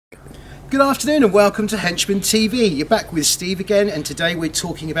Good afternoon and welcome to Henchman TV. You're back with Steve again, and today we're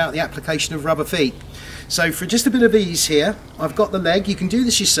talking about the application of rubber feet. So for just a bit of ease here, I've got the leg. You can do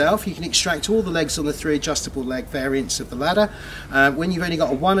this yourself. You can extract all the legs on the 3 adjustable leg variants of the ladder. When you've only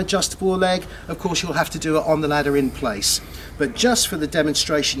got a 1 adjustable leg, of course you'll have to do it on the ladder in place. But just for the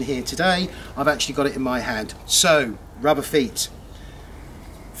demonstration here today, I've actually got it in my hand. So, rubber feet.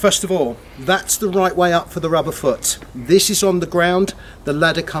 First of all, that's the right way up for the rubber foot. This is on the ground, the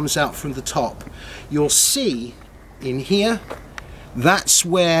ladder comes out from the top. You'll see in here, that's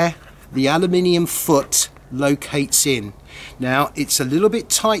where the aluminium foot locates in. Now, it's a little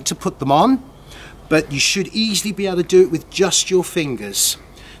bit tight to put them on, but you should easily be able to do it with just your fingers.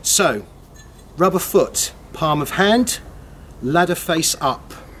 So, rubber foot, palm of hand, ladder face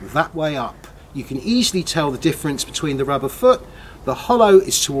up, that way up. You can easily tell the difference between the rubber foot. The hollow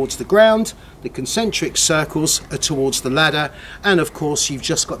is towards the ground, the concentric circles are towards the ladder, and of course you've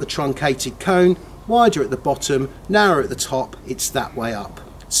just got the truncated cone, wider at the bottom, narrower at the top, it's that way up.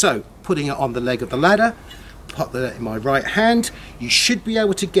 So, putting it on the leg of the ladder, put that in my right hand, you should be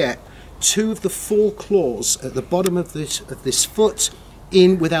able to get 2 of the 4 claws at the bottom of this foot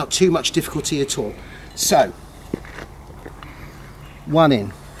in without too much difficulty at all. So, 1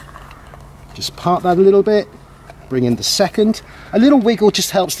 in. Just part that a little bit. Bring in the second. A little wiggle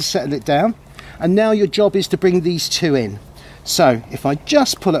just helps to settle it down. And now your job is to bring these 2 in. So if I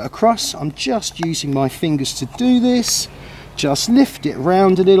just pull it across, I'm just using my fingers to do this. Just lift it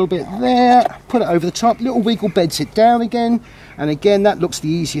round a little bit there. Put it over the top. Little wiggle beds it down again. And again, that looks the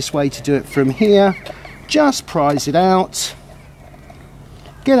easiest way to do it from here. Just prise it out.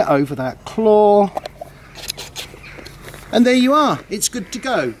 Get it over that claw. And there you are. It's good to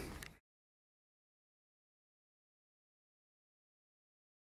go.